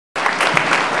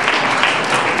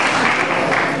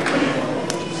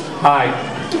Hi,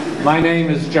 my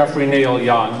name is Jeffrey Neal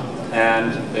Young,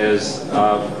 and as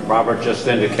Robert just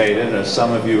indicated, as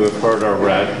some of you have heard or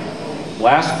read,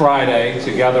 last Friday,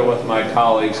 together with my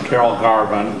colleagues Carol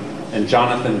Garvin and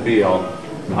Jonathan Beal,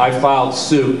 I filed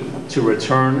suit to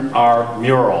return our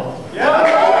mural.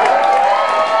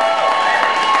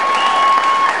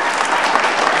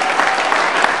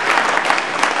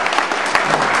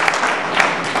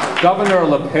 Governor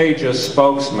LePage's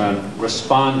spokesman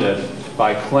responded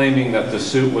by claiming that the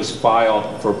suit was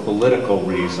filed for political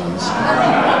reasons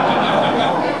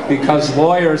because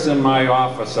lawyers in my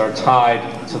office are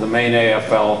tied to the Maine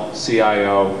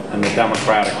AFL-CIO and the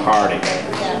Democratic Party.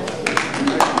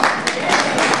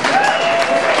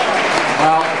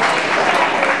 Well,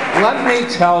 let me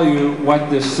tell you what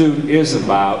this suit is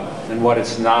about and what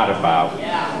it's not about.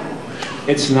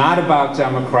 It's not about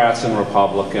Democrats and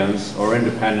Republicans or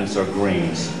independents or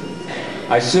Greens.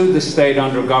 I sued the state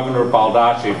under Governor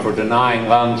Baldacci for denying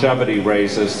longevity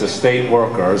raises to state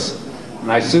workers,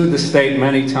 and I sued the state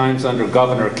many times under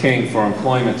Governor King for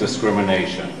employment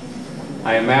discrimination.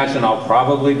 I imagine I'll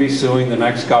probably be suing the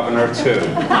next governor too.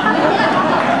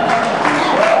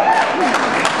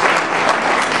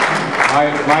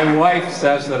 My wife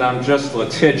says that I'm just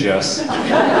litigious.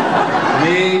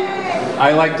 Me,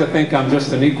 I like to think I'm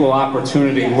just an equal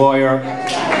opportunity lawyer.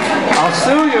 I'll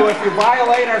sue you if you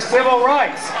violate our civil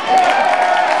rights.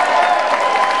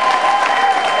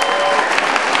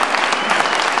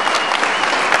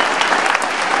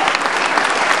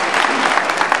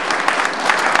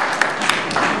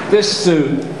 This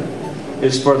suit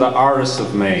is for the artists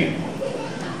of Maine,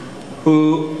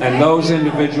 and those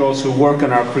individuals who work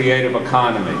in our creative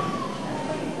economy.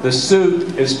 The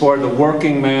suit is for the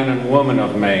working man and woman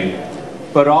of Maine,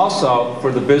 but also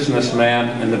for the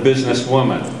businessman and the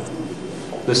businesswoman.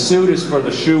 The suit is for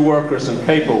the shoe workers and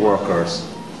paper workers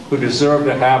who deserve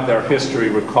to have their history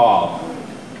recalled.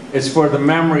 It's for the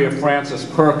memory of Frances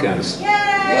Perkins.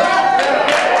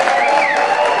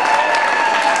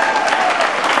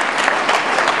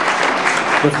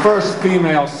 The first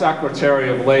female Secretary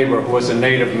of Labor who was a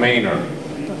native Mainer.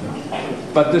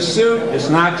 But the suit is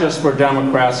not just for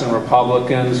Democrats and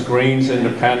Republicans, Greens,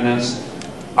 Independents,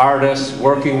 artists,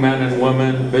 working men and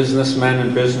women, businessmen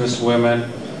and businesswomen,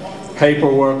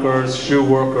 paper workers, shoe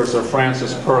workers, or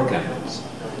Frances Perkins.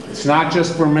 It's not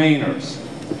just for Mainers.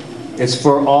 It's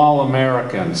for all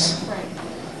Americans.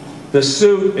 The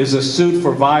suit is a suit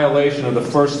for violation of the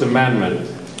First Amendment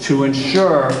to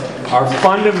ensure our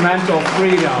fundamental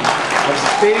freedom of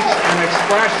speech and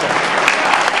expression.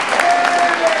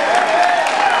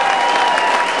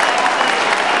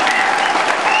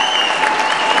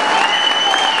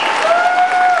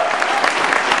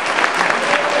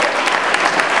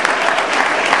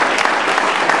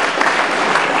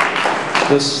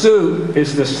 The suit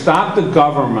is to stop the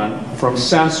government from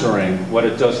censoring what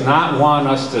it does not want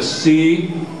us to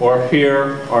see or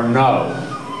hear or know.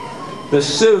 The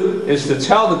suit is to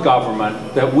tell the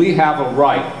government that we have a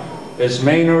right as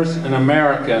Mainers and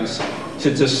Americans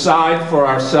to decide for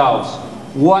ourselves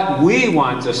what we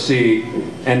want to see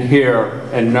and hear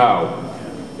and know.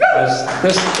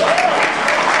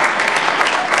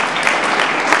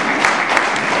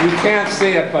 You can't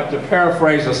see it, but to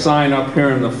paraphrase a sign up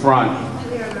here in the front,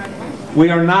 we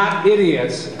are not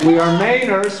idiots. We are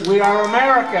Mainers. We are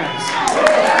Americans.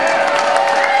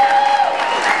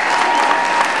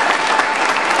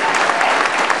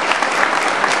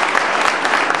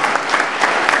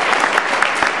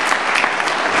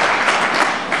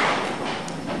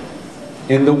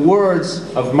 In the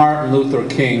words of Martin Luther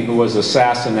King, who was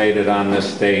assassinated on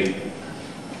this date,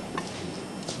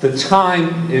 the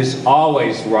time is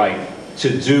always right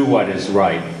to do what is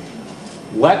right.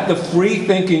 Let the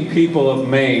free-thinking people of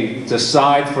Maine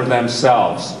decide for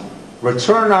themselves.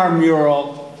 Return our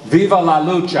mural. Viva la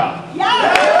lucha!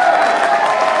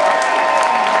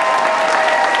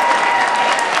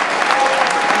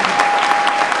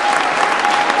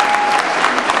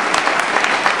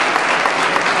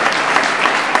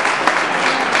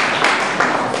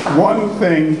 One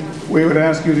thing we would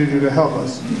ask you to do to help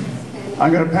us.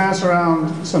 I'm going to pass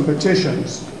around some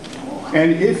petitions.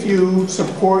 And if you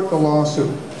support the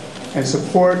lawsuit and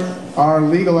support our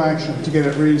legal action to get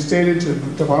it reinstated to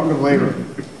the Department of Labor,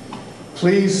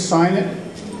 please sign it,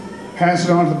 pass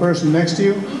it on to the person next to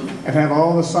you, and have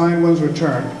all the signed ones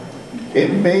returned.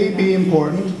 It may be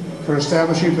important for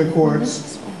establishing to the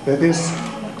courts that this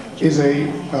is a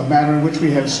matter in which we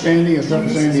have standing as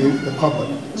representing the public.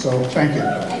 So, thank you.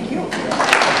 Thank you.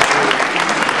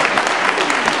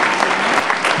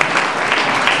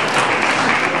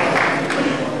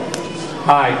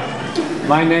 Hi,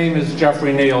 my name is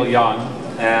Jeffrey Neal Young,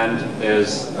 and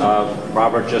as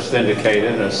Robert just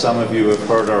indicated, as some of you have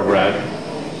heard or read,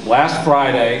 last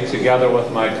Friday, together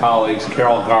with my colleagues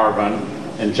Carol Garvin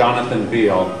and Jonathan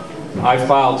Beal, I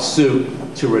filed suit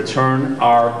to return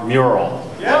our mural.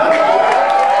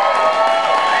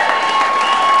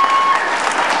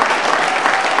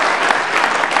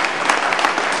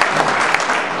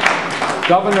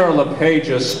 Governor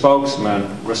LePage's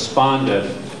spokesman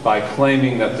responded by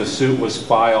claiming that the suit was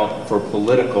filed for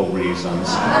political reasons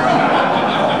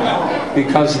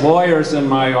because lawyers in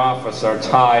my office are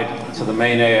tied to the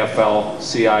Maine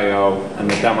AFL-CIO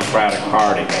and the Democratic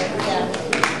Party.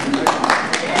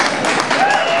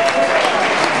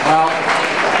 Well,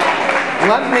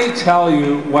 let me tell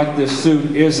you what this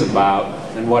suit is about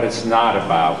and what it's not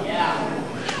about.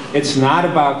 It's not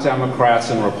about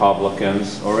Democrats and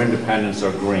Republicans, or independents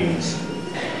or Greens.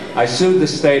 I sued the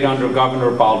state under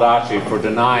Governor Baldacci for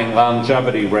denying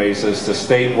longevity raises to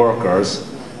state workers,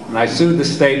 and I sued the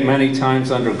state many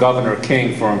times under Governor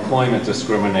King for employment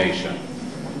discrimination.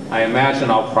 I imagine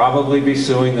I'll probably be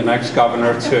suing the next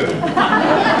governor too.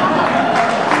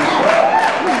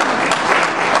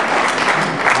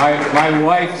 My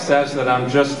wife says that I'm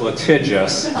just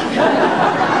litigious.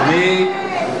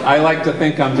 I like to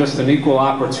think I'm just an equal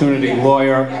opportunity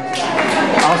lawyer.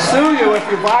 I'll sue you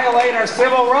if you violate our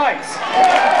civil rights.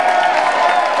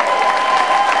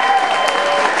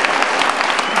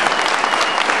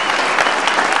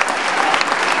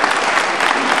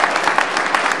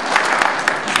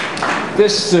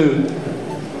 This suit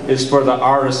is for the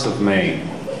artists of Maine,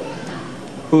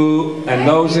 and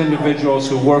those individuals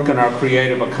who work in our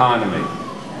creative economy.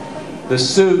 The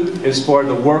suit is for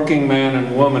the working man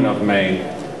and woman of Maine,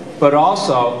 but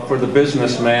also for the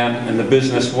businessman and the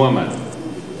businesswoman.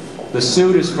 The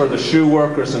suit is for the shoe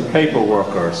workers and paper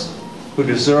workers who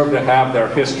deserve to have their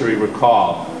history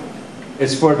recalled.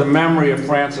 It's for the memory of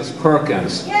Frances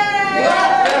Perkins.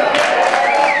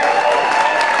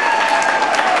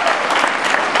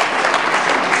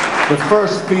 The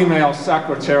first female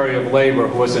Secretary of Labor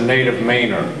who was a native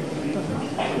Mainer.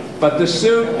 But the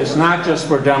suit is not just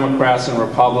for Democrats and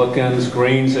Republicans,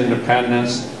 Greens,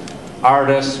 independents,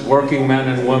 artists, working men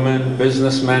and women,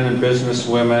 businessmen and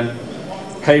businesswomen,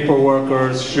 paper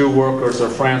workers, shoe workers, or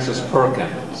Frances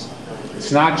Perkins.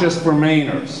 It's not just for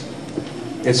Mainers.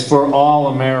 It's for all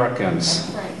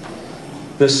Americans.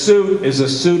 The suit is a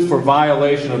suit for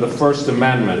violation of the First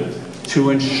Amendment to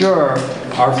ensure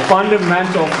our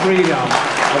fundamental freedom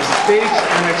of speech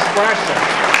and expression.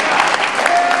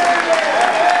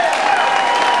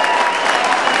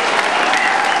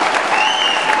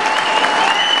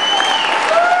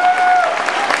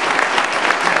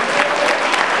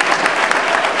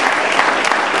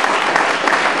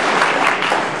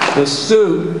 The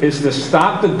suit is to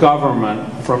stop the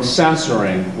government from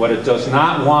censoring what it does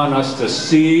not want us to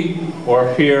see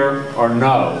or hear or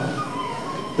know.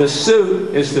 The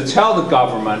suit is to tell the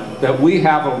government that we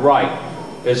have a right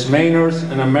as Mainers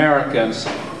and Americans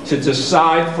to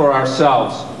decide for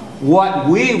ourselves what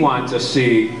we want to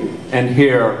see and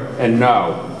hear and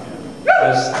know.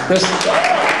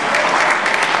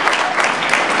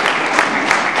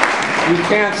 You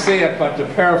can't see it, but to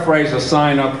paraphrase a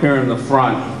sign up here in the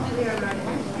front,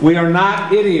 we are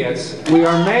not idiots. We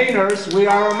are Mainers. We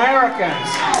are Americans.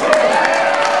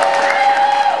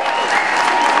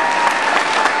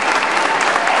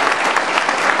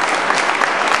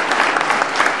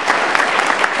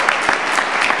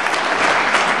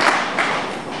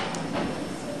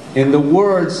 In the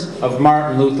words of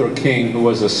Martin Luther King, who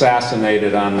was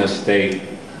assassinated on this date,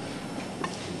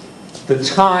 the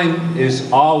time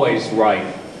is always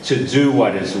right to do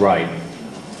what is right.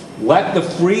 Let the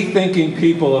free-thinking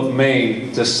people of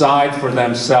Maine decide for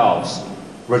themselves.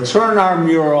 Return our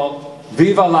mural.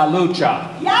 Viva la lucha!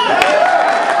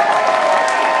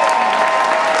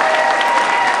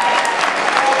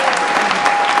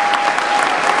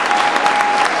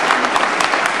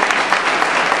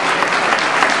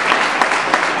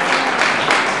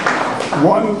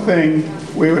 One thing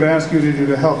we would ask you to do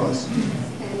to help us.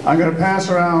 I'm going to pass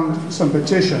around some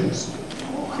petitions.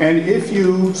 And if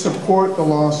you support the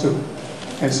lawsuit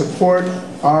and support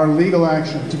our legal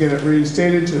action to get it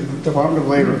reinstated to the Department of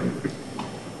Labor,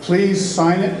 please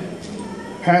sign it,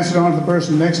 pass it on to the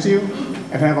person next to you,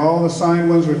 and have all the signed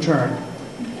ones returned.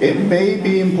 It may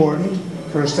be important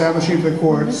for establishing to the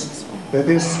courts that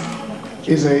this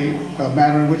is a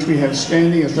matter in which we have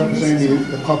standing as representing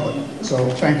the public. So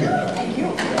thank you.